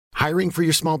Hiring for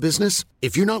your small business?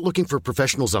 If you're not looking for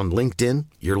professionals on LinkedIn,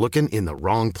 you're looking in the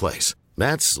wrong place.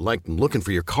 That's like looking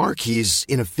for your car keys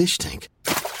in a fish tank.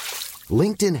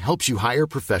 LinkedIn helps you hire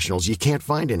professionals you can't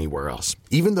find anywhere else,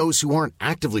 even those who aren't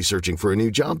actively searching for a new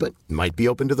job but might be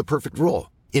open to the perfect role.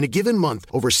 In a given month,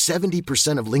 over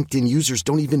 70% of LinkedIn users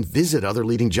don't even visit other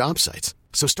leading job sites.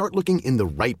 So start looking in the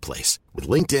right place. With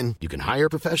LinkedIn, you can hire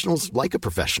professionals like a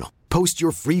professional. Post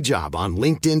your free job on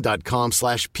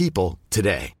linkedin.com/people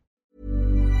today.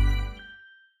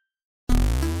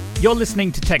 You're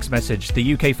listening to Text Message,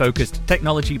 the UK-focused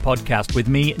technology podcast with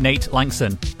me, Nate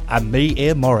Langson. And me,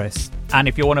 Ian Morris. And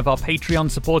if you're one of our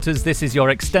Patreon supporters, this is your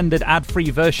extended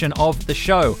ad-free version of the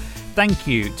show. Thank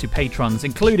you to patrons,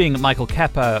 including Michael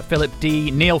Kepper, Philip D,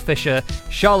 Neil Fisher,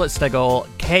 Charlotte Stegall,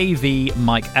 KV,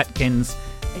 Mike Atkins,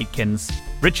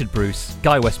 Richard Bruce,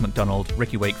 Guy West McDonald,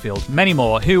 Ricky Wakefield, many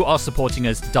more who are supporting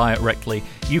us directly.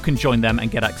 You can join them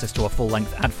and get access to a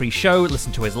full-length ad-free show,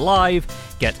 listen to us live,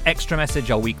 get Extra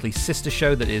Message, our weekly sister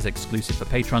show that is exclusive for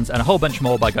patrons, and a whole bunch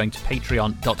more by going to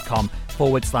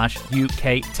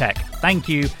patreon.com/UK Tech. Thank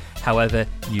you, however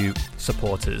you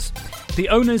support us. The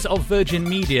owners of Virgin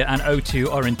Media and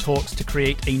O2 are in talks to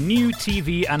create a new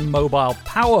TV and mobile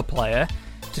power player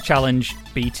to challenge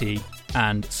BT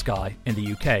and Sky in the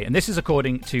UK. And this is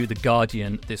according to The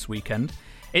Guardian this weekend.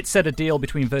 It said a deal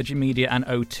between Virgin Media and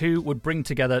O2 would bring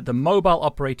together the mobile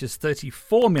operator's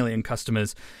 34 million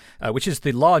customers, which is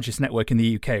the largest network in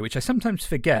the UK, which I sometimes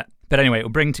forget. But anyway, it will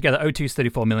bring together O2's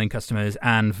 34 million customers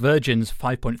and Virgin's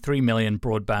 5.3 million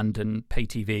broadband and pay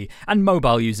TV and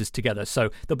mobile users together. So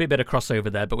there'll be a bit of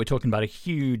crossover there, but we're talking about a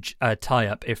huge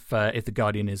tie-up if The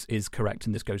Guardian is correct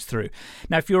and this goes through.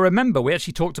 Now, if you remember, we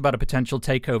actually talked about a potential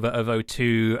takeover of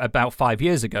O2 about 5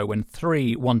 years ago when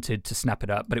Three wanted to snap it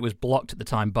up, but it was blocked at the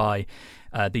time by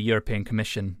the European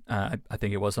Commission. I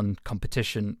think it was on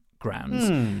competition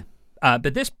grounds.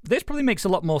 But this probably makes a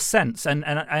lot more sense,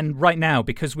 and right now,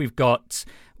 because we've got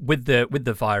with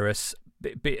the virus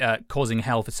causing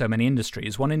hell for so many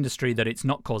industries, one industry that it's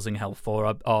not causing hell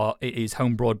for is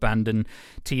home broadband and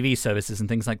TV services and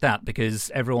things like that,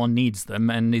 because everyone needs them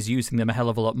and is using them a hell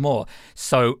of a lot more.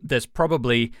 So there's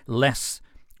probably less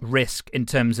risk in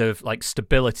terms of like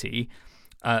stability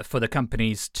for the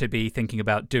companies to be thinking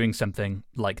about doing something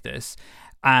like this.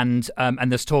 And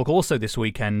there's talk also this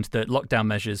weekend that lockdown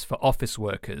measures for office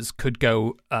workers could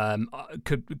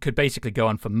basically go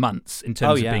on for months in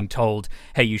terms of being told,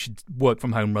 hey, you should work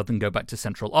from home rather than go back to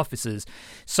central offices.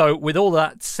 So with all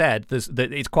that said,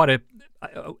 it's quite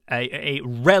a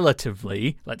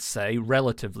relatively, let's say,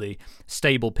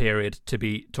 stable period to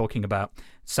be talking about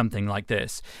something like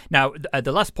this. Now,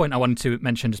 the last point I wanted to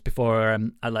mention just before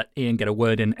I let Ian get a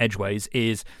word in edgeways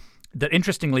is that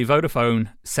interestingly,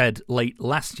 Vodafone said late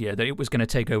last year that it was going to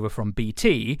take over from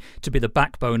BT to be the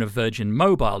backbone of Virgin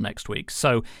Mobile next week.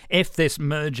 So if this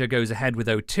merger goes ahead with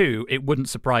O2, it wouldn't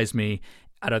surprise me,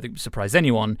 I don't think it would surprise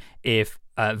anyone, if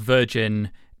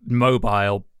Virgin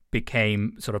Mobile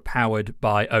became sort of powered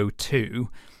by O2,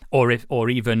 or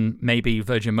even maybe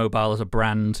Virgin Mobile as a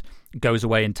brand goes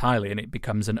away entirely and it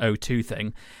becomes an O2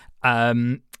 thing.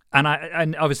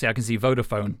 And obviously I can see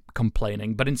Vodafone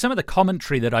complaining, but in some of the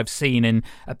commentary that I've seen in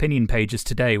opinion pages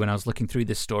today when I was looking through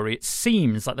this story, it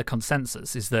seems like the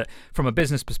consensus is that from a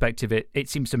business perspective, it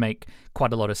seems to make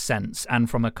quite a lot of sense. And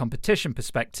from a competition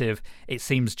perspective, it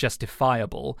seems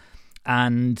justifiable.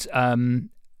 And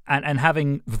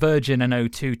having Virgin and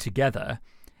O2 together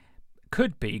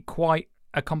could be quite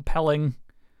a compelling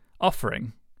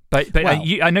offering. But well,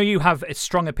 I know you have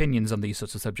strong opinions on these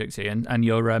sorts of subjects here, and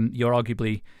you're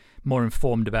arguably more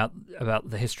informed about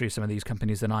the history of some of these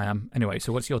companies than I am. Anyway,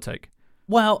 so what's your take?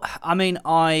 Well, I mean,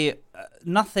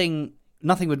 nothing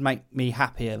would make me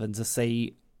happier than to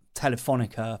see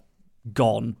Telefonica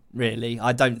gone. Really,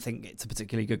 I don't think it's a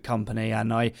particularly good company,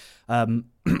 and I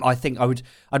think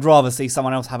I'd rather see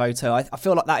someone else have O2. I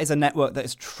feel like that is a network that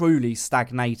is truly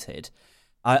stagnated.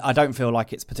 I don't feel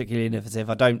like it's particularly innovative.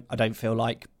 I don't feel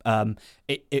like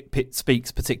it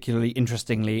speaks particularly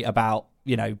interestingly about,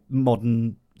 you know,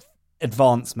 modern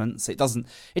advancements. It doesn't.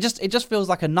 It just feels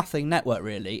like a nothing network.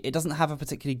 Really, it doesn't have a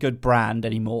particularly good brand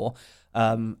anymore.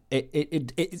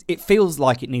 It feels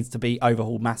like it needs to be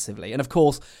overhauled massively. And of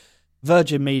course,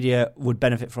 Virgin Media would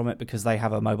benefit from it because they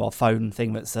have a mobile phone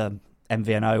thing that's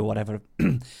MVNO or whatever.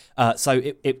 So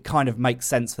it kind of makes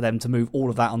sense for them to move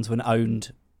all of that onto an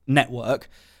owned network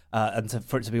and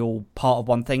for it to be all part of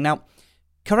one thing. Now,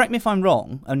 correct me if I'm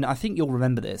wrong, and I think you'll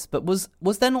remember this, but was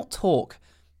there not talk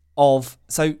of...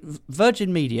 So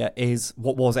Virgin Media is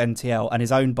what was NTL and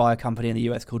is owned by a company in the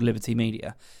US called Liberty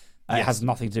Media. It has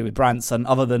nothing to do with Branson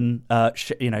other than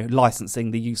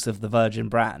licensing the use of the Virgin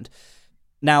brand.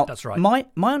 Now, that's right.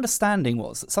 My understanding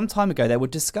was that some time ago there were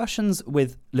discussions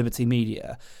with Liberty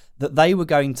Media that they were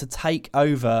going to take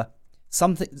over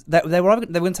something. They were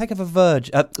going to take over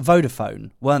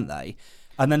Vodafone, weren't they?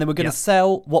 And then they were going to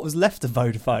sell what was left of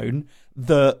Vodafone,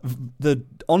 the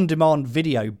on-demand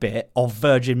video bit of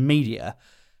Virgin Media,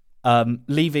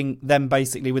 leaving them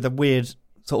basically with a weird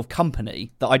sort of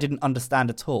company that I didn't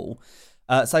understand at all.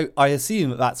 So I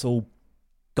assume that that's all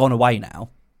gone away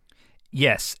now.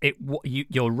 Yes,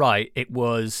 you're right. It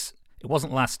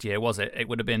wasn't last year, was it? It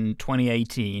would have been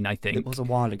 2018, I think. It was a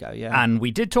while ago, yeah. And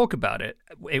we did talk about it.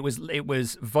 It was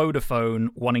Vodafone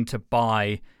wanting to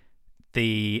buy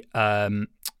the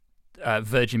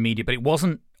Virgin Media, but it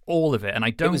wasn't all of it. And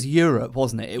I don't. It was Europe,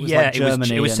 wasn't it? It was like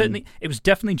Germany. It was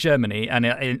definitely Germany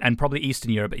and probably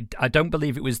Eastern Europe. I don't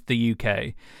believe it was the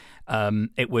UK.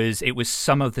 It was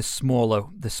some of the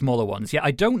smaller ones. Yeah,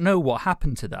 I don't know what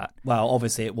happened to that. Well,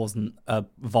 obviously it wasn't a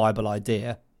viable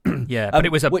idea. Yeah, but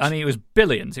it was it was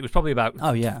billions. It was probably about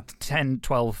 10,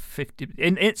 12, 50.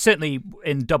 It's certainly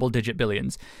in double-digit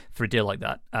billions for a deal like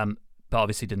that. But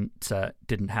obviously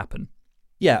didn't happen.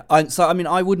 Yeah,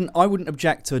 I wouldn't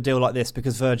object to a deal like this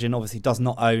because Virgin obviously does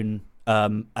not own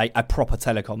a proper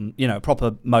telecom, a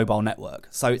proper mobile network.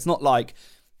 So it's not like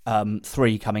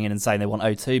Three coming in and saying they want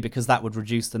O2 because that would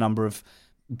reduce the number of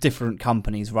different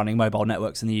companies running mobile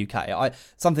networks in the UK.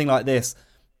 Something like this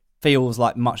feels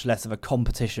like much less of a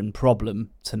competition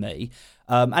problem to me,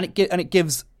 and it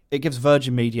gives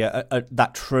Virgin Media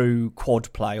that true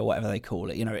quad play or whatever they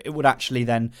call it. It would actually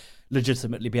then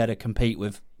legitimately be able to compete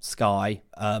with Sky,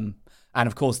 and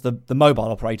of course the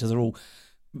mobile operators are all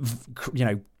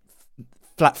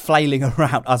flailing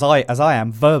around as I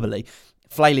am verbally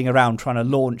flailing around trying to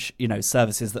launch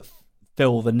services that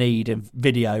fill the need of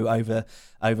video over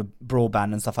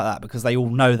broadband and stuff like that because they all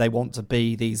know they want to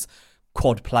be these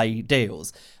quad play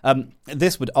deals.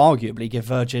 This would arguably give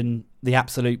Virgin the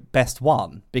absolute best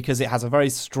one because it has a very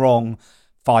strong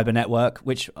fibre network,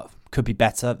 which could be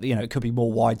better. It could be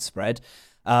more widespread,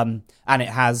 and it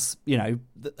has a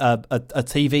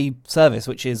TV service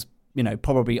which is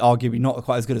probably arguably not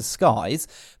quite as good as Sky's,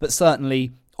 but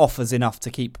certainly offers enough to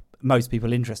keep most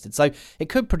people interested. So it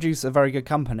could produce a very good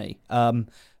company.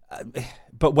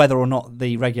 But whether or not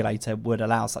the regulator would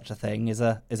allow such a thing is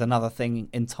another thing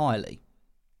entirely.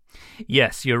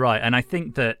 Yes, you're right, and I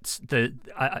think that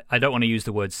I don't want to use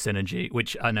the word synergy,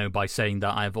 which I know by saying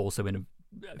that I've also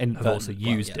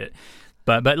used it.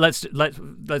 But let's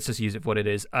just use it for what it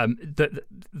is. The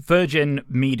Virgin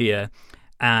Media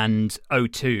and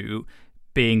O2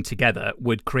 being together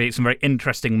would create some very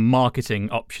interesting marketing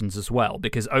options as well,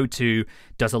 because O2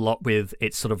 does a lot with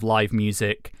its sort of live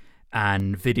music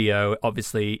and video.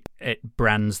 Obviously, it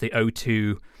brands the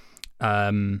O2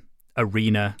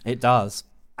 Arena. It does.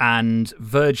 And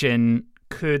Virgin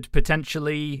could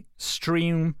potentially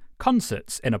stream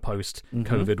concerts in a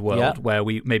post-COVID world where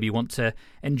we maybe want to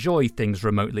enjoy things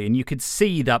remotely. And you could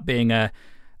see that being a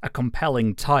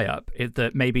compelling tie-up,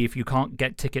 that maybe if you can't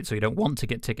get tickets or you don't want to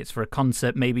get tickets for a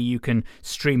concert, maybe you can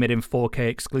stream it in 4K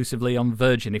exclusively on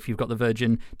Virgin if you've got the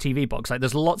Virgin TV box. Like,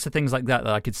 there's lots of things like that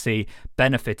I could see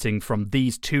benefiting from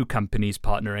these two companies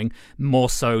partnering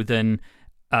more so than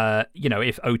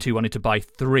if O2 wanted to buy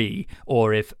Three,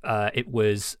 or if it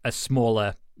was a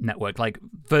smaller network like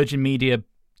Virgin Media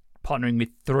partnering with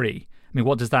Three. I mean,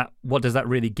 what does that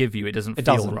really give you? It doesn't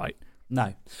feel right.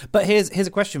 No. But here's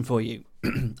a question for you.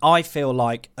 I feel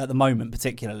like at the moment,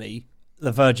 particularly,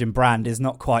 the Virgin brand is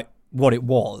not quite what it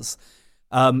was.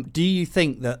 Do you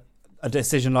think that a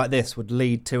decision like this would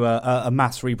lead to a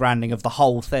mass rebranding of the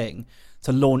whole thing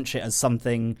to launch it as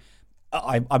something?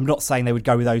 I'm not saying they would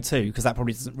go with O2 because that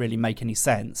probably doesn't really make any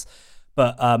sense.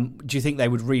 But do you think they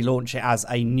would relaunch it as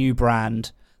a new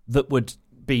brand that would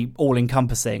be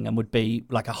all-encompassing and would be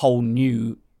like a whole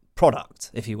new product,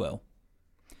 if you will?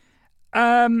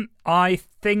 I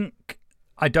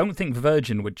don't think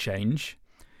Virgin would change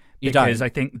I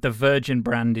think the Virgin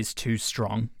brand is too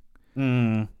strong.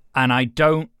 And I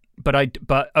don't. But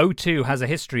O2 has a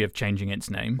history of changing its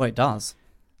name. Well, it does.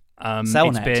 Cellnet.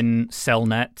 It's been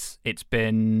Cellnet. It's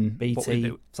been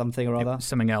BT something or other.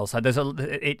 Something else.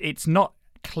 It's not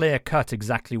clear cut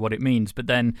exactly what it means, but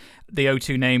then the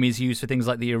O2 name is used for things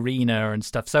like the arena and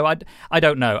stuff. So I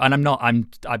don't know, and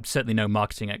I'm certainly no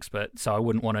marketing expert, so I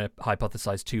wouldn't want to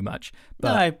hypothesize too much.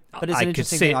 But but it's an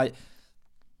interesting thing.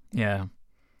 Yeah,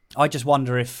 I just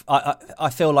wonder if I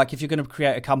feel like if you're going to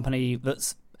create a company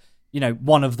that's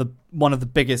one of the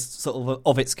biggest sort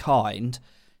of its kind,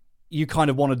 you kind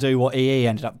of want to do what EE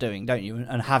ended up doing, don't you?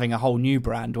 And having a whole new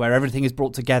brand where everything is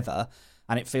brought together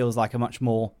and it feels like a much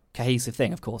more cohesive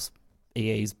thing. Of course,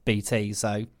 EE's BT,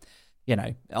 so,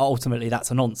 ultimately that's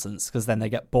a nonsense because then they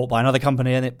get bought by another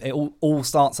company and it all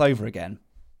starts over again.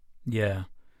 Yeah.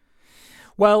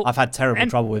 Well, I've had terrible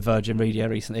trouble with Virgin Media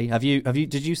recently.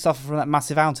 Did you suffer from that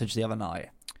massive outage the other night?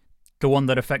 The one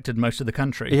that affected most of the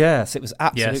country? Yes, it was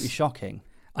absolutely shocking.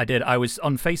 I did. I was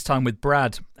on FaceTime with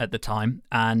Brad at the time,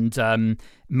 and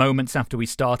moments after we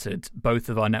started, both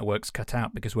of our networks cut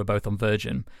out because we're both on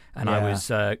Virgin. And I was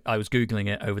Googling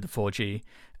it over the 4G,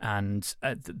 and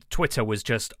Twitter was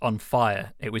just on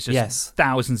fire. It was just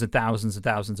thousands and thousands and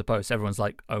thousands of posts. Everyone's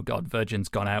like, "Oh God, Virgin's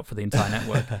gone out for the entire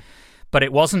network." But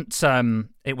it wasn't.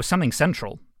 It was something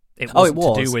central. It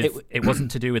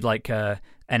wasn't to do with like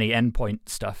any endpoint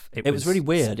stuff. It was really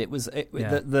weird.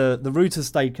 The router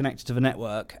stayed connected to the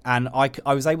network, and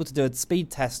I was able to do a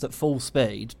speed test at full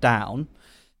speed down,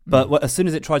 but as soon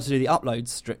as it tried to do the upload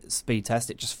speed test,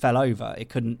 it just fell over. It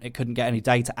couldn't get any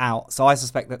data out. So I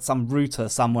suspect that some router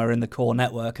somewhere in the core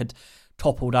network had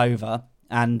toppled over.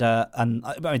 And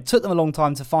it took them a long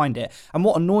time to find it. And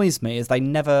what annoys me is they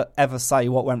never, ever say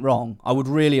what went wrong. I would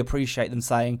really appreciate them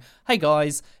saying, "Hey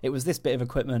guys, it was this bit of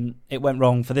equipment. It went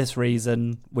wrong for this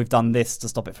reason. We've done this to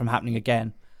stop it from happening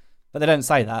again." But they don't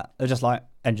say that. They're just like,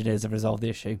 "Engineers have resolved the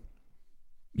issue."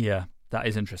 Yeah, that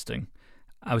is interesting.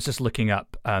 I was just looking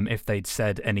up if they'd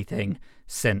said anything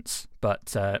since,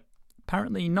 but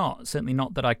apparently not. Certainly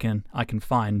not that I can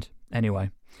find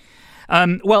anyway.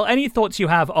 Well, any thoughts you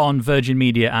have on Virgin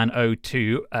Media and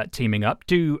O2 teaming up,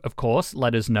 do, of course,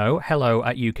 let us know.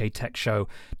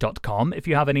 hello@uktechshow.com. If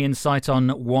you have any insight on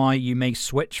why you may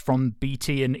switch from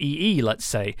BT and EE, let's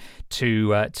say,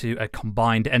 to a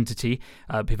combined entity,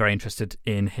 I'd be very interested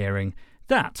in hearing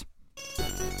that.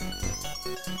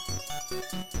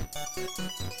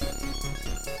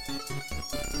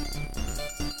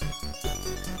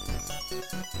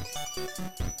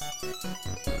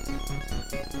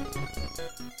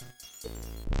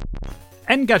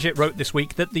 Engadget wrote this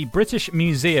week that the British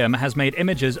Museum has made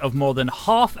images of more than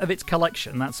half of its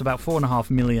collection, that's about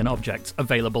 4.5 million objects,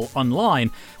 available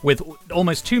online, with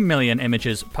almost 2 million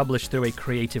images published through a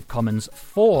Creative Commons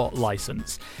 4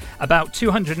 license. About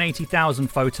 280,000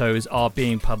 photos are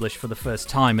being published for the first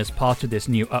time as part of this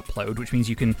new upload, which means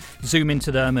you can zoom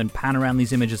into them and pan around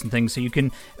these images and things, so you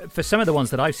can, for some of the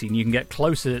ones that I've seen, you can get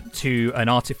closer to an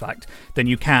artifact than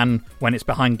you can when it's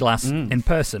behind glass in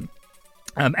person.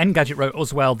 Engadget wrote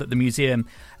as well that the museum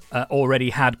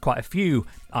already had quite a few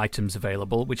items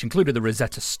available, which included the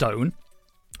Rosetta Stone,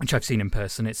 which I've seen in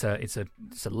person. It's a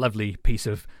lovely piece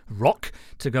of rock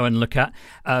to go and look at.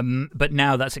 But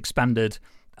now that's expanded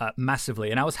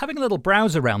massively. And I was having a little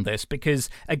browse around this because,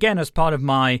 again, as part of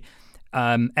my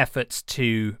efforts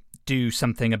to do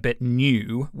something a bit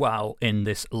new while in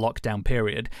this lockdown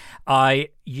period, I've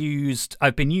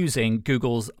been using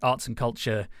Google's Arts and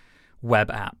Culture web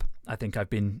app. I think I've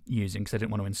been using because I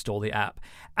didn't want to install the app.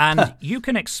 And you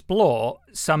can explore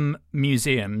some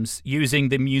museums using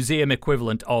the museum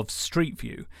equivalent of Street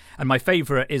View. And my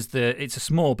favourite is it's a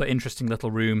small but interesting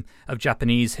little room of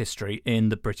Japanese history in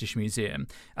the British Museum,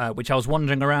 which I was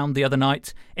wandering around the other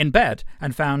night in bed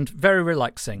and found very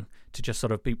relaxing to just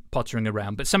sort of be pottering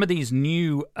around. But some of these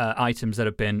new items that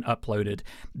have been uploaded,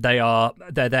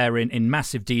 they're there in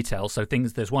massive detail. So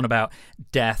there's one about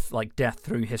death, like death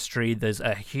through history. There's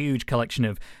a huge collection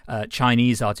of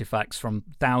Chinese artifacts from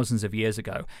thousands of years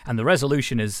ago, and the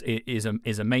resolution is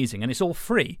amazing, and it's all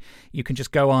free. You can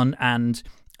just go on and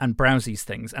browse these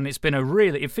things, and it's been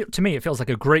to me it feels like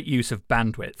a great use of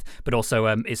bandwidth, but also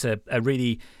it's a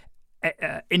really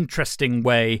interesting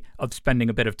way of spending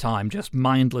a bit of time just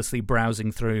mindlessly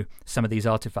browsing through some of these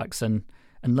artifacts and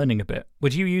learning a bit.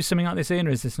 Would you use something like this, Ian,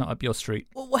 or is this not up your street?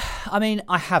 Well, I mean,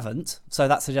 I haven't, so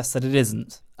that suggests that it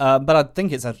isn't. But I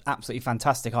think it's an absolutely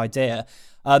fantastic idea.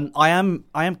 I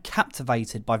am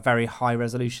captivated by very high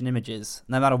resolution images,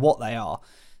 no matter what they are.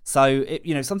 So,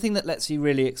 something that lets you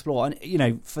really explore.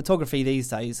 And, photography these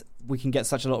days, we can get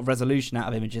such a lot of resolution out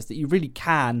of images that you really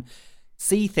can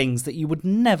see things that you would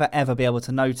never, ever be able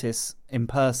to notice in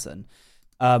person.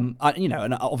 And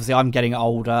obviously I'm getting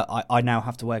older. I now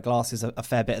have to wear glasses a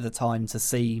fair bit of the time to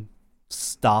see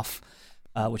stuff,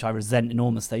 which I resent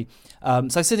enormously.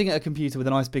 So sitting at a computer with a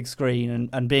nice big screen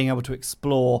and being able to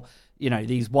explore,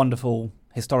 these wonderful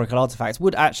historical artifacts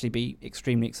would actually be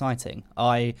extremely exciting.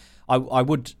 I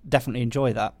would definitely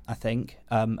enjoy that, I think.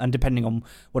 And depending on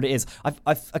what it is,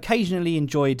 I've occasionally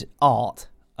enjoyed art.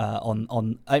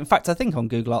 In fact, I think on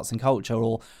Google Arts and Culture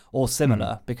or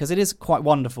similar, because it is quite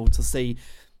wonderful to see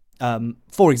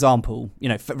for example,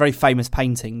 very famous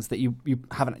paintings that you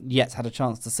haven't yet had a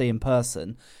chance to see in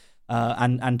person,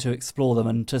 and to explore them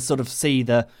and to sort of see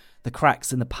the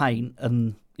cracks in the paint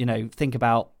and, think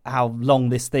about how long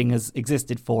this thing has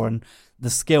existed for and the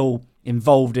skill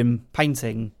involved in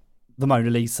painting the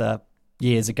Mona Lisa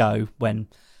years ago when,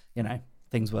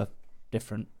 things were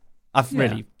different. I've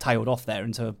really tailed off there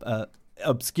into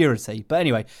obscurity. But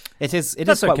anyway, it is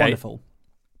quite wonderful.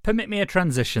 Permit me a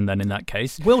transition then in that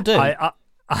case. Will do. I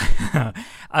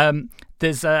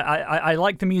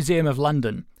like the Museum of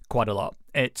London quite a lot.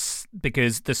 It's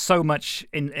because there's so much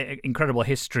incredible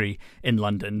history in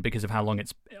London because of how long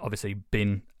it's obviously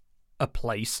been a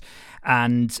place,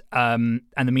 and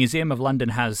the Museum of London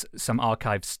has some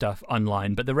archived stuff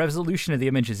online, but the resolution of the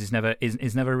images is never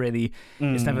really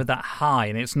it's never that high,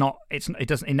 and it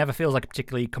never feels like a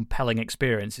particularly compelling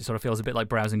experience. It sort of feels a bit like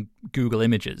browsing Google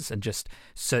Images and just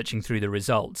searching through the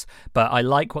results. But I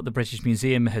like what the British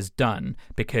Museum has done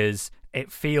because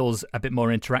it feels a bit more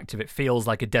interactive. It feels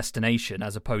like a destination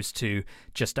as opposed to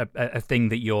just a thing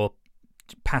that you're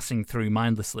passing through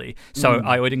mindlessly. So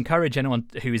I would encourage anyone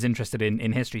who is interested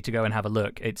in history to go and have a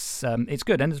look. It's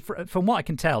good, and from what I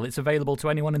can tell, it's available to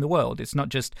anyone in the world. It's not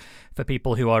just for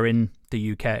people who are in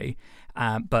the UK,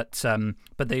 but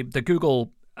the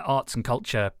Google Arts and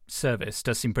Culture service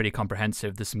does seem pretty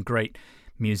comprehensive. There's some great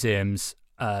museums.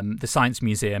 The Science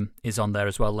Museum is on there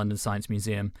as well, London Science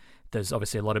Museum. There's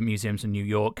obviously a lot of museums in New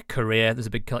York. Korea, there's a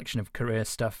big collection of Korea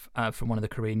stuff from one of the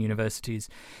Korean universities.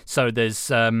 So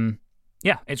there's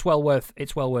it's well worth.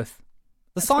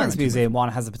 The Science Museum one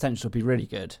has the potential to be really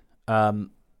good.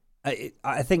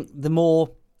 I think the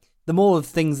more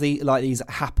things like these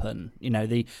happen,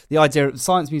 the idea of the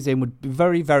Science Museum would be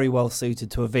very, very well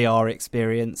suited to a VR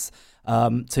experience.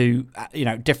 To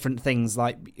different things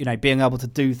like being able to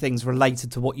do things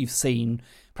related to what you've seen,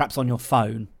 perhaps on your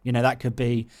phone. That could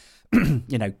be,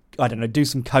 I don't know, do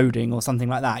some coding or something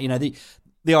like that.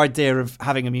 The idea of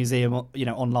having a museum,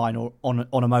 online or on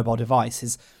a mobile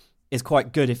device is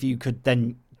quite good if you could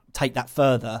then take that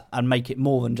further and make it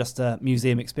more than just a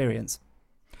museum experience.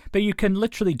 But you can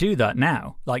literally do that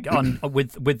now, like on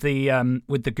with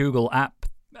the Google app.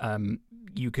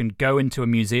 You can go into a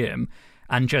museum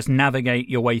and just navigate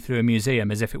your way through a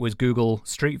museum as if it was Google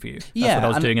Street View. That's what I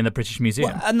was doing in the British Museum.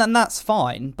 Well, and then that's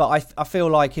fine, but I feel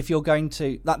like if you're going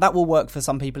to... That will work for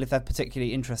some people if they're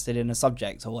particularly interested in a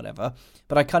subject or whatever,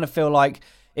 but I kind of feel like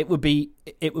it would be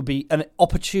an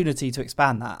opportunity to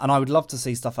expand that, and I would love to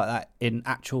see stuff like that in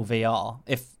actual VR,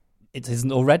 if it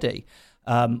isn't already.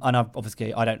 And I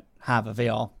don't have a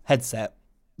VR headset,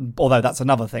 although that's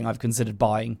another thing I've considered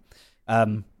buying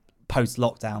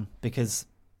post-lockdown, because...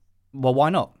 Well, why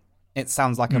not? It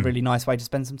sounds like a really nice way to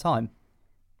spend some time.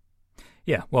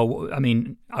 Yeah, well, I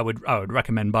mean, I would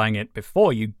recommend buying it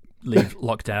before you leave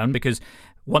lockdown, because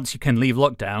once you can leave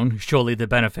lockdown, surely the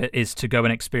benefit is to go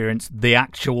and experience the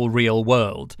actual real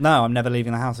world. No, I'm never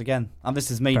leaving the house again.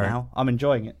 This is me now. I'm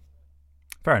enjoying it.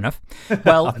 Fair enough.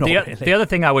 Well, the other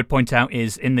thing I would point out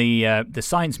is in the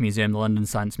Science Museum, the London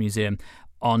Science Museum,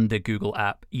 on the Google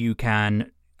app, you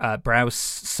can browse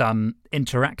some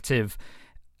interactive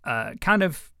kind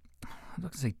of, I'm not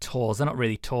going to say tours. They're not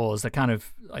really tours. They're kind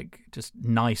of like just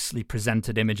nicely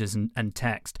presented images and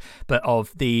text, but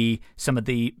of some of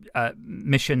the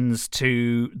missions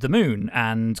to the moon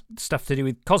and stuff to do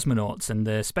with cosmonauts and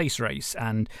the space race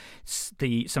and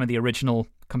some of the original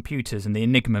computers and the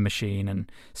Enigma machine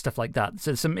and stuff like that.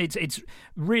 So it's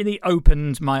really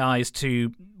opened my eyes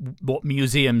to what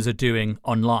museums are doing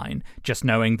online, just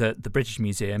knowing that the British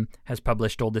Museum has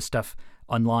published all this stuff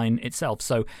online itself.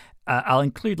 So I'll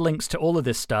include links to all of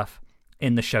this stuff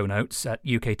in the show notes at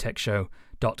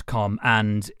uktechshow.com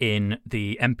and in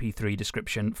the MP3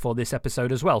 description for this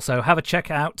episode as well. So have a check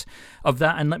out of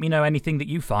that and let me know anything that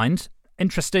you find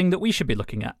interesting that we should be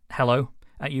looking at.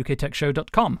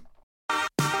 hello@uktechshow.com.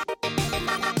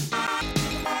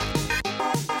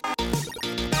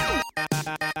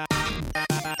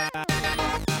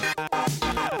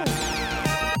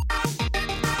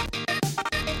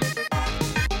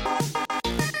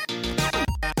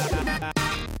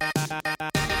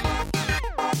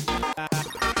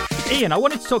 Ian, I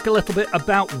wanted to talk a little bit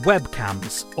about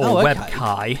webcams, or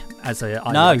webkai, as I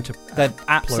like to they're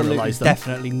absolutely pluralise them.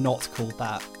 Definitely not called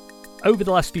that. Over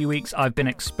the last few weeks, I've been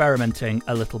experimenting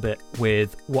a little bit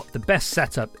with what the best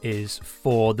setup is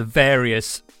for the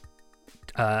various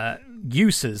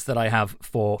uses that I have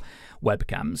for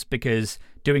webcams, because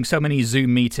doing so many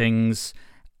Zoom meetings,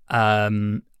 I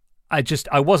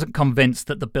wasn't convinced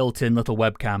that the built-in little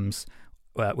webcams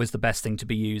was the best thing to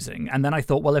be using. And then I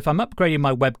thought, well, if I'm upgrading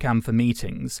my webcam for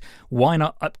meetings, why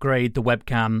not upgrade the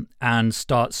webcam and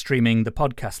start streaming the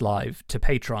podcast live to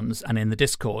patrons and in the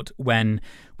Discord when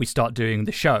we start doing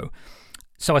the show?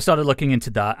 So I started looking into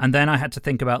that, and then I had to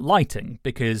think about lighting,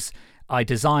 because I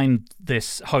designed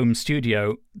this home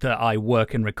studio that I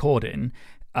work and record in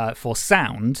for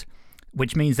sound,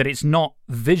 which means that it's not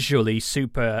visually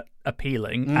super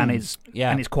appealing and it's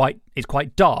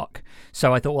quite dark.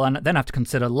 So I thought, well, then I have to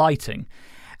consider lighting.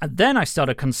 And then I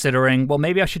started considering, well,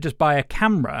 maybe I should just buy a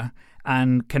camera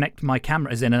and connect my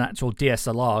camera, as in an actual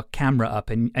DSLR camera, up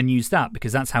and use that,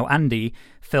 because that's how Andy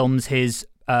films his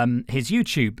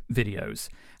YouTube videos.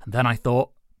 And then I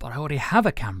thought, but I already have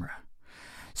a camera.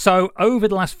 So over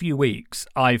the last few weeks,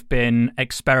 I've been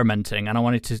experimenting, and I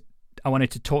wanted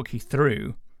to talk you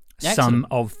through some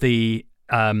of the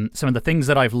things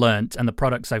that I've learnt and the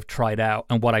products I've tried out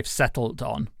and what I've settled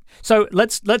on. So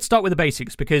let's start with the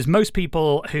basics, because most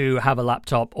people who have a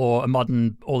laptop or a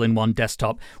modern all-in-one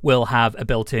desktop will have a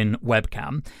built-in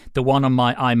webcam. The one on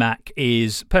my iMac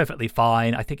is perfectly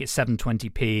fine. I think it's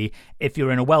 720p. If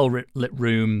you're in a well-lit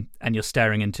room and you're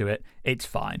staring into it, it's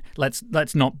fine.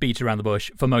 Let's not beat around the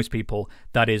bush. For most people,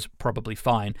 that is probably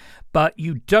fine. But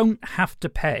you don't have to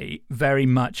pay very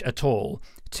much at all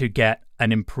to get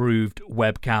an improved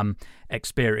webcam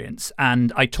experience.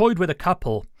 And I toyed with a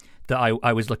couple that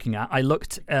I was looking at. I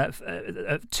looked at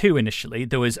two initially.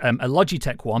 There was a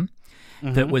Logitech one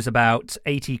that was about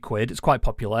 80 quid. It's quite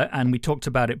popular, and we talked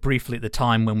about it briefly at the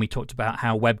time when we talked about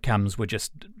how webcams were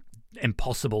just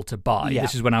impossible to buy. Yeah.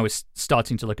 This is when I was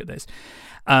starting to look at this.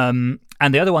 And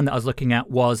the other one that I was looking at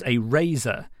was a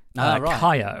Razer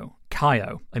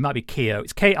Kiyo. It might be Kiyo.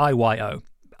 It's Kiyo.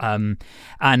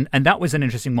 And that was an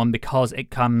interesting one because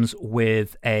it comes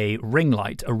with a ring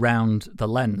light around the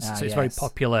lens. So it's very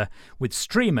popular with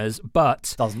streamers,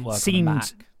 but doesn't work on a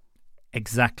Mac.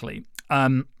 Exactly.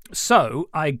 So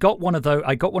I got one of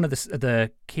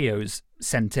the Kiyos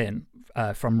sent in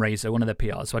from Razer, one of their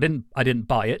PRs. So I didn't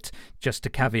buy it. Just to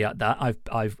caveat that,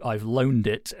 I've loaned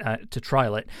it to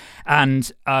trial it,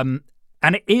 and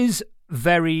it is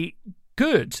very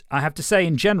good, I have to say,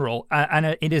 in general,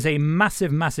 and it is a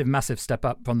massive, massive, massive step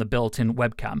up from the built-in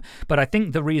webcam. But I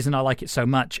think the reason I like it so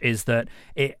much is that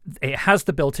it has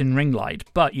the built-in ring light,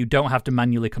 but you don't have to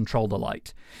manually control the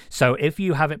light. So if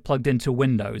you have it plugged into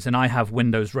Windows, and I have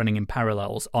Windows running in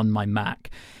parallels on my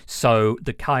Mac, so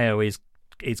the Kiyo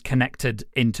is connected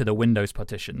into the Windows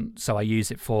partition, so I use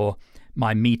it for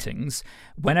my meetings.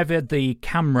 Whenever the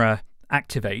camera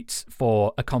activates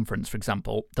for a conference, for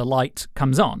example, the light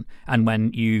comes on, and when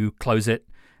you close it,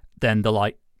 then the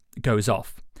light goes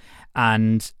off.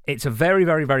 And it's a very,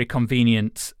 very, very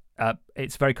convenient.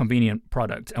 It's a very convenient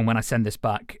product. And when I send this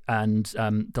back and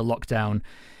the lockdown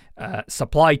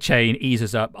supply chain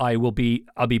eases up, I'll be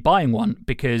buying one,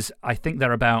 because I think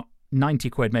they're about 90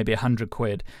 quid, maybe 100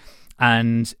 quid,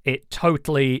 and it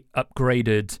totally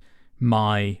upgraded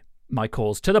my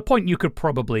calls to the point you could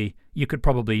probably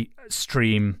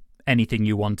stream anything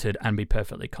you wanted and be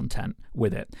perfectly content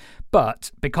with it.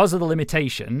 But because of the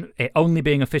limitation, it only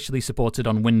being officially supported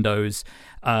on Windows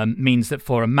means that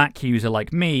for a Mac user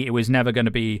like me, it was never going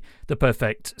to be the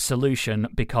perfect solution,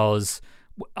 because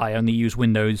I only use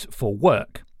Windows for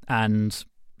work, and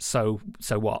so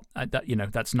what?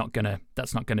 That's not gonna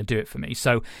do it for me.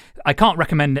 So I can't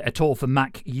recommend it at all for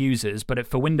Mac users, but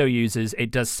for Windows users,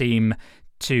 it does seem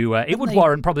to it would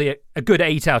warrant probably a good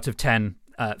 8 out of 10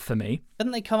 for me.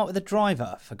 Didn't they come up with a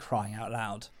driver, for crying out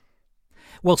loud?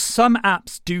 Well, some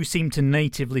apps do seem to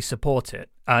natively support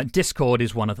it. Discord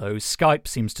is one of those. Skype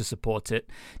seems to support it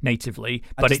natively,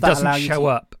 but it doesn't show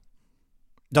up.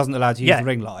 Doesn't allow you to use the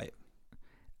ring light.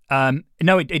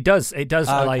 No, it does. It does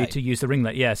allow you to use the ring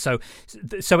light. Yeah. So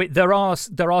there are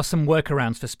some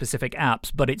workarounds for specific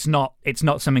apps, but it's not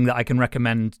something that I can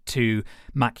recommend to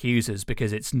Mac users,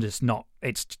 because it's just not.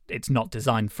 It's not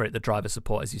designed for it. The driver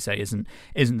support, as you say, isn't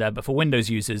there. But for Windows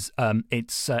users,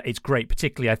 it's great,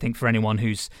 particularly I think for anyone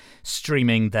who's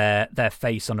streaming their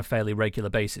face on a fairly regular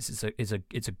basis. It's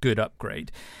a good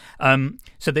upgrade.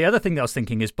 So the other thing that I was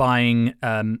thinking is buying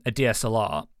a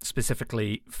DSLR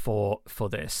specifically for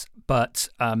this. But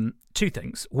two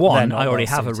things. One, I already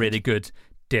have a really good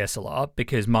DSLR,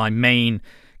 because my main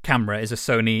camera is a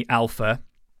Sony Alpha.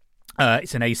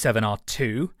 It's an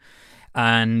A7R2.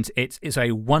 And it's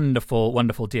a wonderful,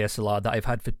 wonderful DSLR that I've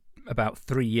had for about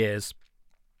 3 years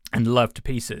and love to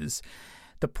pieces.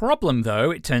 The problem, though,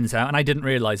 it turns out, and I didn't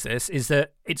realize this, is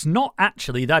that it's not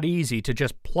actually that easy to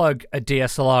just plug a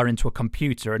DSLR into a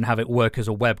computer and have it work as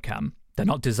a webcam. They're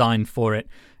not designed for it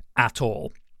at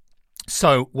all.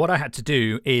 So what I had to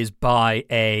do is buy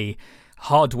a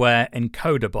hardware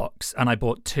encoder box, and I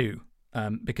bought two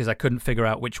because I couldn't figure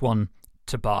out which one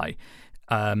to buy.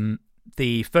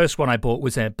 The first one I bought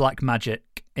was a Blackmagic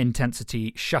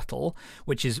Intensity Shuttle,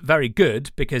 which is very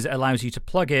good because it allows you to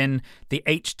plug in the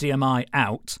HDMI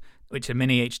out, which a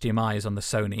mini HDMI is on the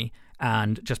Sony,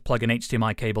 and just plug an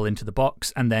HDMI cable into the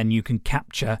box, and then you can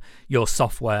capture your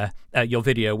software, your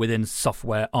video within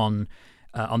software on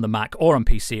the Mac or on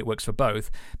PC. It works for both.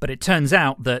 But it turns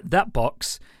out that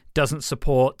box doesn't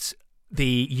support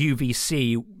the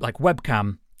UVC like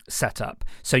webcam setup,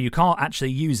 so you can't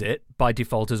actually use it by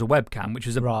default as a webcam, which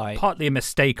was partly a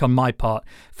mistake on my part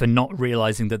for not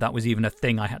realizing that was even a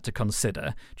thing I had to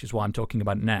consider, which is why I'm talking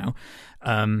about it now.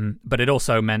 But it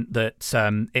also meant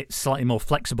that it's slightly more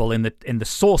flexible in the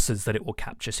sources that it will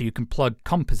capture, so you can plug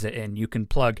composite in, you can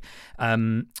plug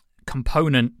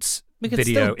component we could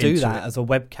video still do into that it. as a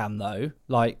webcam though.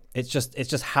 Like it's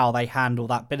just how they handle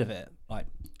that bit of it. Like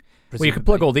well, you can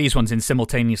plug all these ones in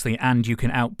simultaneously, and you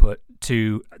can output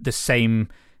to the same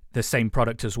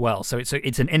product as well. So it's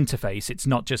an interface. It's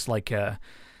not just like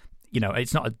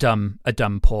it's not a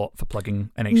dumb port for plugging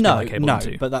an HDMI cable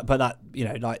into. But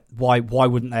that like why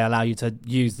wouldn't they allow you to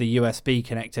use the USB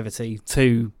connectivity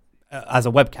to as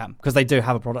a webcam? Because they do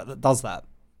have a product that does that.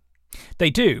 They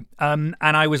do, and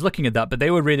I was looking at that, but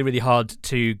they were really, really hard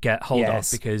to get hold of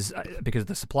because of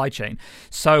the supply chain.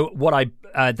 So what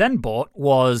I then bought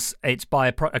was, it's by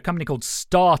a company called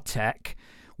StarTech,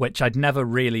 which I'd never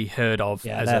really heard of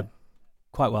as a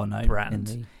quite well known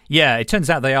brand. Yeah, it turns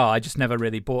out they are. I just never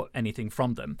really bought anything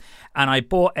from them. And I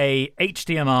bought a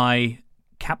HDMI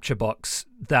capture box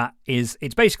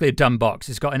it's basically a dumb box.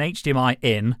 It's got an HDMI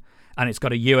in, and it's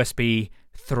got a USB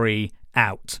 3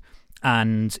 out.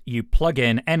 And you plug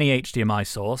in any HDMI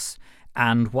source,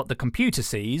 and what the computer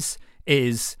sees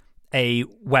is a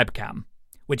webcam,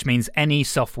 which means any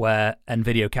software and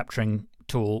video capturing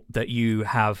tool that you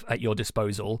have at your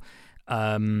disposal,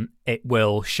 it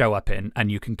will show up in,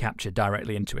 and you can capture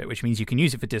directly into it, which means you can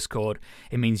use it for Discord.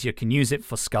 It means you can use it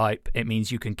for Skype. It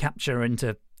means you can capture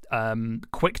into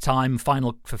QuickTime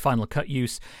for Final Cut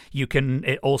use.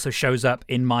 It also shows up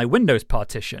in my Windows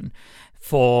partition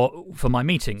for my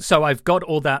meetings. So I've got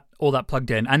all that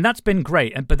plugged in, and that's been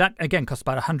great. But that again cost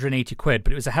about 180 quid,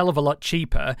 but it was a hell of a lot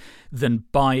cheaper than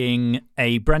buying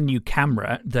a brand new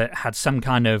camera that had some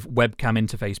kind of webcam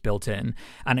interface built in,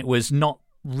 and it was not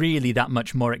really that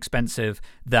much more expensive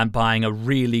than buying a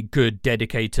really good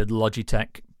dedicated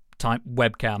Logitech type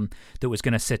webcam that was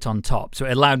going to sit on top. So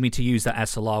it allowed me to use that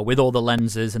SLR with all the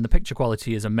lenses, and the picture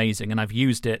quality is amazing, and I've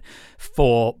used it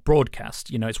for broadcast.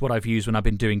 It's what I've used when I've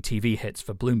been doing TV hits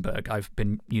for Bloomberg. I've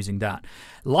been using that.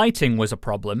 Lighting was a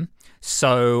problem,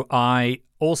 so I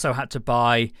also had to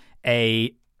buy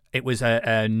a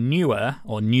newer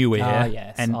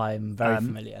yes, and I'm very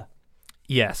familiar.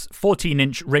 Yes,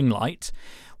 14-inch ring light,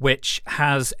 which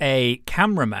has a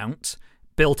camera mount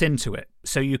built into it.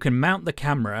 So you can mount the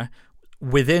camera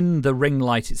within the ring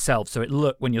light itself. So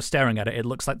when you're staring at it, it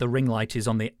looks like the ring light is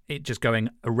just going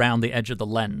around the edge of the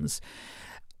lens.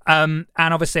 And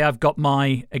obviously I've got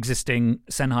my existing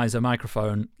Sennheiser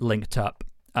microphone linked up.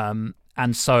 And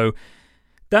so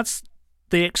that's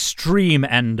the extreme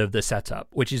end of the setup,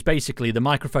 which is basically the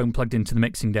microphone plugged into the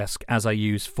mixing desk as I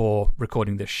use for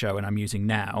recording this show and I'm using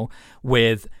now,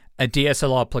 with a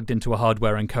DSLR plugged into a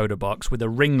hardware encoder box with a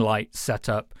ring light set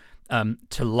up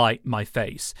to light my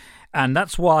face. And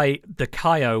that's why the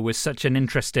Kaio was such an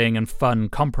interesting and fun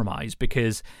compromise,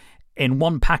 because in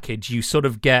one package you sort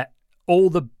of get all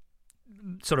the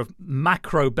sort of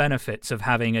macro benefits of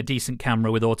having a decent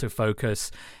camera with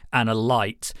autofocus and a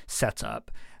light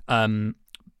setup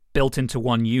built into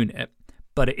one unit.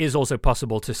 But it is also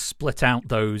possible to split out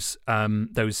those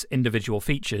individual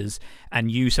features and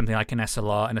use something like an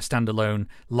SLR and a standalone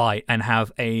light and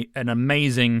have an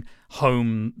amazing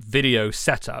home video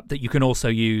setup that you can also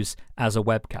use as a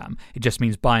webcam. It just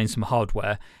means buying some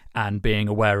hardware and being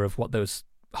aware of what those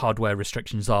hardware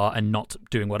restrictions are, and not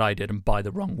doing what I did and buy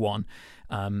the wrong one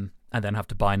and then have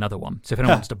to buy another one. So if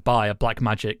anyone wants to buy a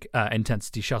Blackmagic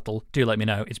Intensity Shuttle, do let me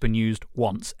know. It's been used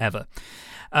once ever.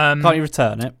 Can't you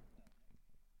return it?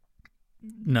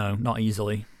 No, not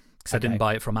easily, because I didn't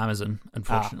buy it from Amazon,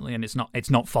 unfortunately, and it's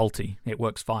not faulty. It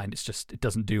works fine. It's just it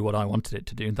doesn't do what I wanted it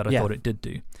to do and that I thought it did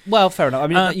do. Well, fair enough. I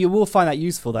mean, you will find that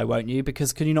useful, though, won't you?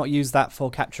 Because can you not use that for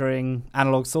capturing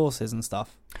analog sources and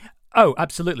stuff? Oh,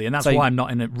 absolutely, and that's why I'm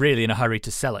not really in a hurry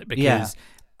to sell it, because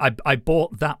I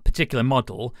bought that particular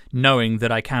model knowing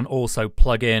that I can also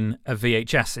plug in a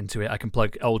VHS into it. I can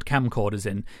plug old camcorders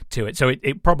into it. So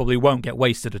it probably won't get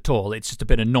wasted at all. It's just a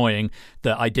bit annoying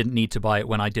that I didn't need to buy it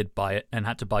when I did buy it and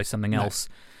had to buy something else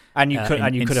And you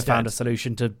could have found a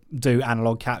solution to do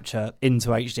analog capture into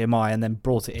HDMI and then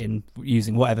brought it in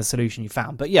using whatever solution you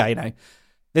found. But yeah,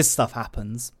 this stuff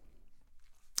happens.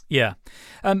 Yeah.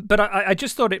 But I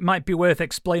just thought it might be worth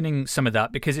explaining some of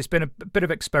that, because it's been a bit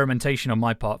of experimentation on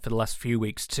my part for the last few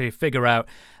weeks to figure out,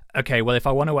 okay, well, if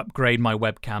I want to upgrade my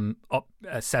webcam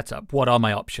setup, what are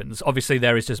my options? Obviously,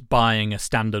 there is just buying a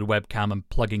standard webcam and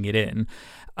plugging it in.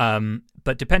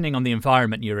 But depending on the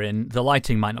environment you're in, the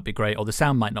lighting might not be great or the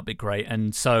sound might not be great.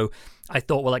 And so I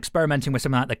thought, well, experimenting with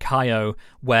something like the Kaio,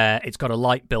 where it's got a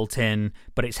light built in,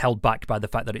 but it's held back by the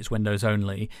fact that it's Windows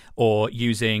only, or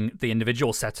using the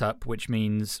individual setup, which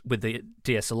means with the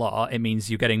DSLR, it means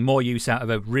you're getting more use out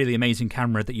of a really amazing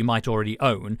camera that you might already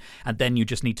own, and then you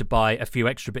just need to buy a few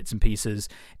extra bits and pieces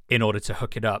in order to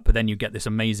hook it up, but then you get this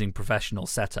amazing professional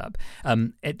setup.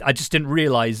 I just didn't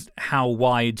realize how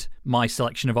wide my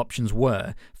selection of options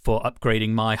were for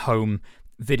upgrading my home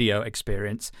video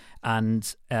experience,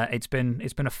 and it's been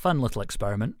a fun little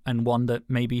experiment, and one that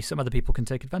maybe some other people can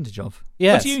take advantage of.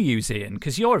 Yes. What do you use, Ian?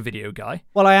 Because you're a video guy.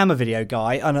 Well, I am a video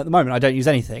guy, and at the moment I don't use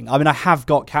anything. I mean, I have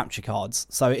got capture cards,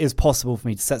 so it is possible for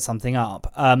me to set something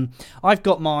up. I've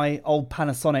got my old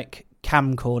Panasonic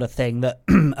camcorder thing that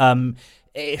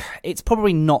it's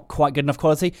probably not quite good enough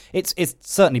quality. It's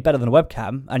certainly better than a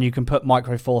webcam, and you can put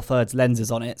micro four thirds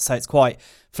lenses on it, so it's quite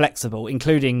flexible,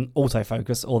 including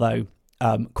autofocus, although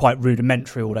quite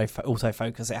rudimentary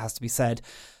autofocus, it has to be said.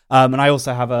 And I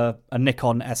also have a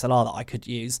Nikon SLR that I could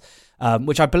use,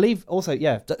 which I believe also,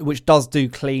 which does do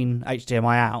clean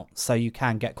HDMI out, so you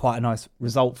can get quite a nice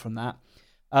result from that.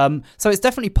 So it's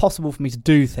definitely possible for me to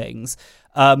do things.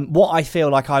 What I feel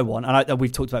like I want, and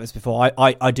we've talked about this before,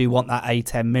 I do want that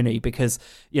A10 Mini, because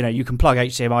you can plug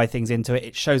HDMI things into it.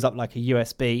 It shows up like a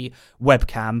USB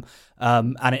webcam,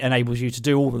 and it enables you to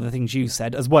do all of the things you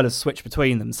said, as well as switch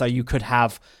between them. So you could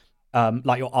have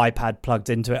like your iPad plugged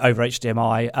into it over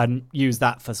HDMI and use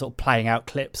that for sort of playing out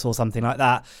clips or something like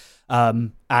that.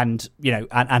 And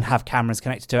have cameras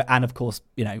connected to it, and of course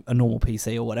a normal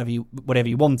PC or whatever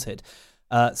you wanted.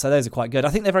 So those are quite good. I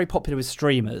think they're very popular with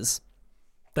streamers.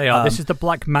 They are. This is the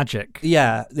Black Magic.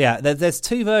 Yeah. There's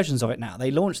two versions of it now.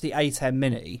 They launched the A10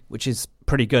 Mini, which is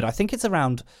pretty good. I think it's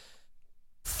around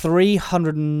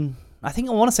 300. I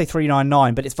want to say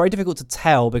 399, but it's very difficult to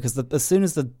tell because as soon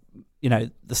as the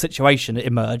situation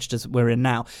emerged, as we're in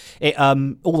now, it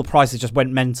all the prices just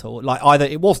went mental. Like either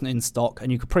it wasn't in stock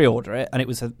and you could pre-order it and it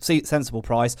was a sensible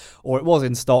price, or it was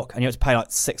in stock and you had to pay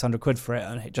like 600 quid for it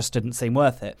and it just didn't seem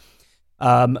worth it.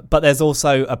 But there's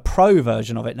also a pro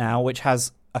version of it now, which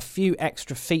has a few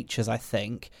extra features, I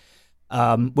think,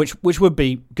 which would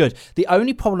be good. The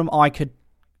only problem I could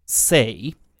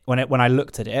see when I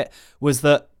looked at it was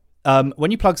that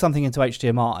when you plug something into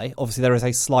HDMI, obviously there is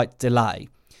a slight delay.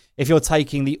 If you're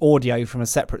taking the audio from a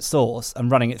separate source and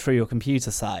running it through your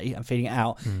computer, say, and feeding it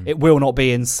out, it will not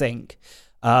be in sync.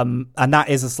 And that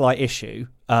is a slight issue.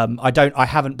 Because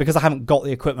I haven't got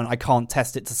the equipment, I can't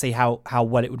test it to see how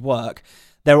well it would work.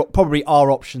 There probably are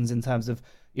options in terms of,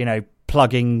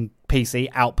 plugging PC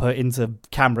output into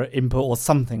camera input or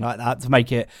something like that to make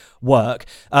it work.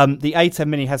 The A10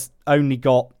 Mini has only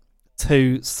got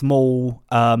two small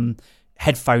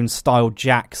headphone style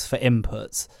jacks for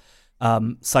inputs.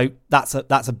 So that's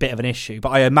a bit of an issue, but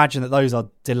I imagine that those are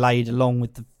delayed along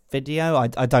with the video. I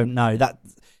don't know. That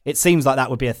it seems like that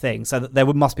would be a thing, so that there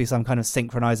must be some kind of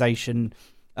synchronization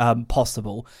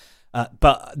possible,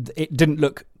 but it didn't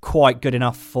look quite good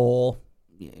enough for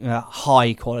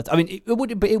high quality. I mean, it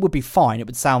would be fine. It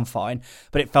would sound fine,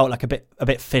 but it felt like a bit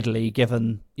fiddly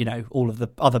given all of the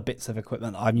other bits of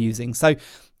equipment that I'm using. So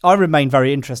I remain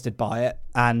very interested by it,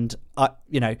 and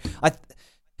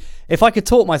if I could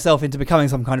talk myself into becoming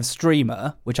some kind of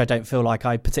streamer, which I don't feel like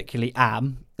I particularly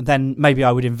am, then maybe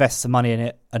I would invest some money in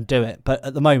it and do it. But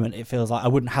at the moment, it feels like I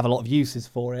wouldn't have a lot of uses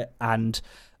for it, and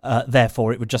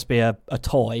therefore it would just be a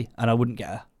toy, and I wouldn't get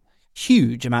a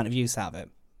huge amount of use out of it.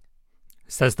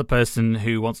 Says the person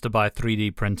who wants to buy a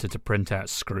 3D printer to print out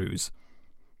screws.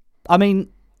 I mean,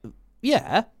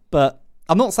 yeah, but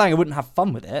I'm not saying I wouldn't have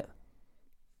fun with it.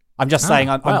 I'm just saying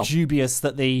I'm dubious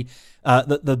that the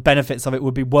benefits of it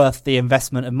would be worth the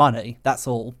investment of money. That's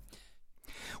all.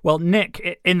 Well,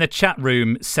 Nick in the chat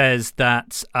room says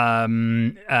that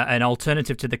an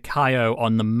alternative to the Kaio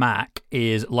on the Mac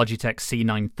is Logitech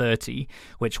C930,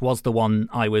 which was the one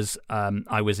I was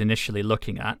initially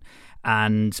looking at.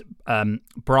 And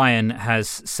Brian has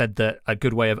said that a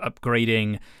good way of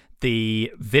upgrading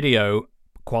the video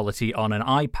quality on an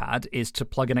iPad is to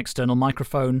plug an external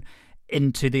microphone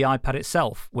into the iPad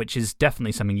itself, which is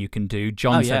definitely something you can do.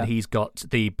 John said he's got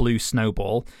the Blue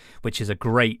Snowball, which is a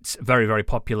great, very, very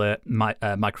popular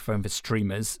microphone for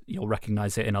streamers. You'll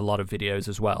recognize it in a lot of videos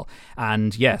as well.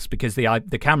 And yes, because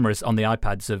the cameras on the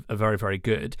iPads are very, very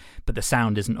good, but the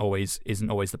sound isn't always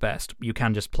the best. You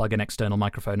can just plug an external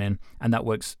microphone in, and that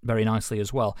works very nicely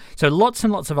as well. So lots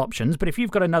and lots of options, but if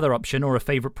you've got another option or a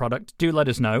favorite product, do let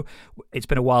us know. It's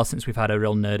been a while since we've had a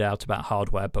real nerd out about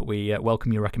hardware, but we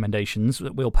welcome your recommendations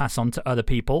that we'll pass on to other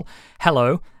people.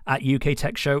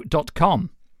 hello@uktechshow.com.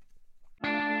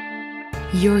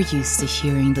 You're used to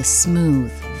hearing the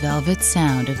smooth, velvet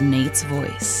sound of Nate's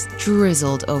voice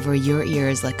drizzled over your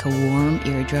ears like a warm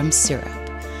eardrum syrup,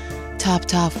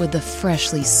 topped off with the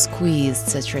freshly squeezed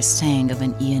citrus tang of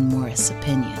an Ian Morris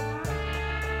opinion.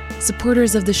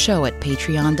 Supporters of the show at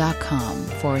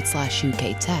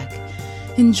patreon.com/UKTech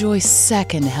enjoy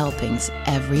second helpings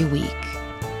every week.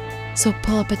 So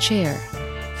pull up a chair,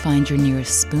 find your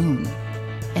nearest spoon,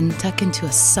 and tuck into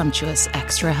a sumptuous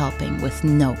extra helping with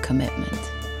no commitment.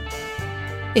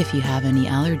 If you have any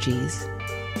allergies,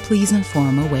 please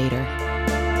inform a waiter.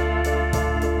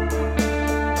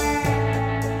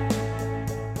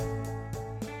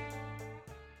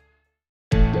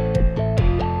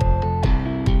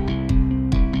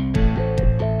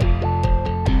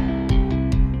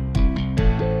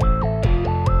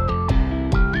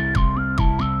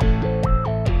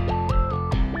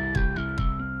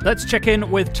 Let's check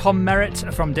in with Tom Merritt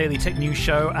from Daily Tech News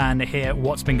Show and hear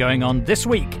what's been going on this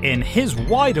week in his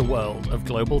wider world of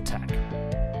global tech.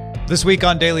 This week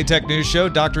on Daily Tech News Show,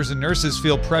 doctors and nurses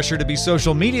feel pressure to be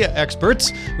social media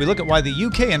experts. We look at why the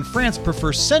UK and France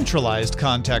prefer centralized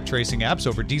contact tracing apps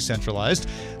over decentralized.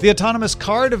 The autonomous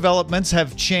car developments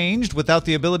have changed without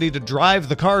the ability to drive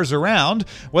the cars around.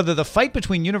 Whether the fight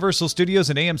between Universal Studios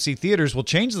and AMC theaters will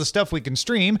change the stuff we can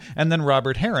stream. And then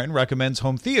Robert Heron recommends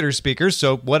home theater speakers,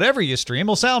 so whatever you stream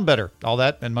will sound better. All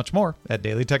that and much more at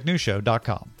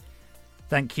dailytechnewsshow.com.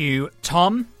 Thank you,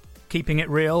 Tom. Keeping it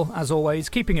real, as always.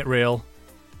 Keeping it real.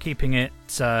 Keeping it...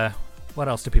 what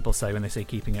else do people say when they say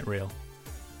keeping it real?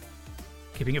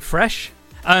 Keeping it fresh?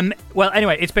 Well,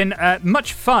 anyway, it's been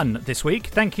much fun this week.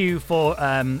 Thank you for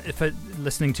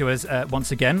listening to us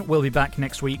once again. We'll be back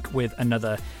next week with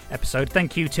another episode.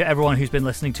 Thank you to everyone who's been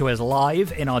listening to us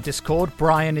live in our Discord.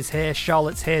 Brian is here,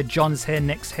 Charlotte's here, John's here,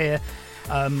 Nick's here.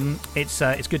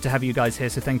 It's good to have you guys here,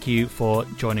 so thank you for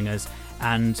joining us.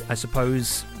 And I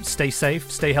suppose stay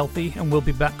safe, stay healthy, and we'll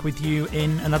be back with you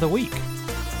in another week.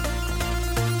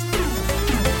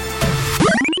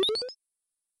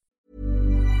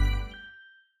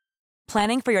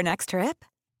 Planning for your next trip?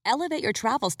 Elevate your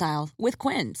travel style with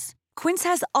Quince. Quince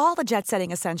has all the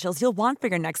jet-setting essentials you'll want for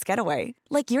your next getaway,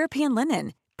 like European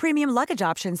linen, premium luggage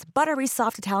options, buttery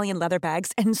soft Italian leather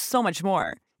bags, and so much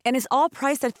more. And is all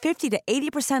priced at 50 to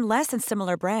 80% less than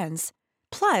similar brands.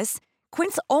 Plus,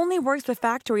 Quince only works with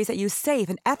factories that use safe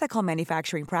and ethical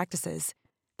manufacturing practices.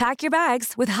 Pack your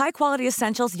bags with high-quality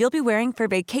essentials you'll be wearing for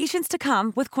vacations to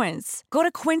come with Quince. Go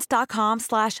to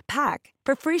quince.com/pack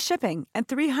for free shipping and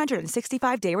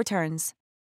 365-day returns.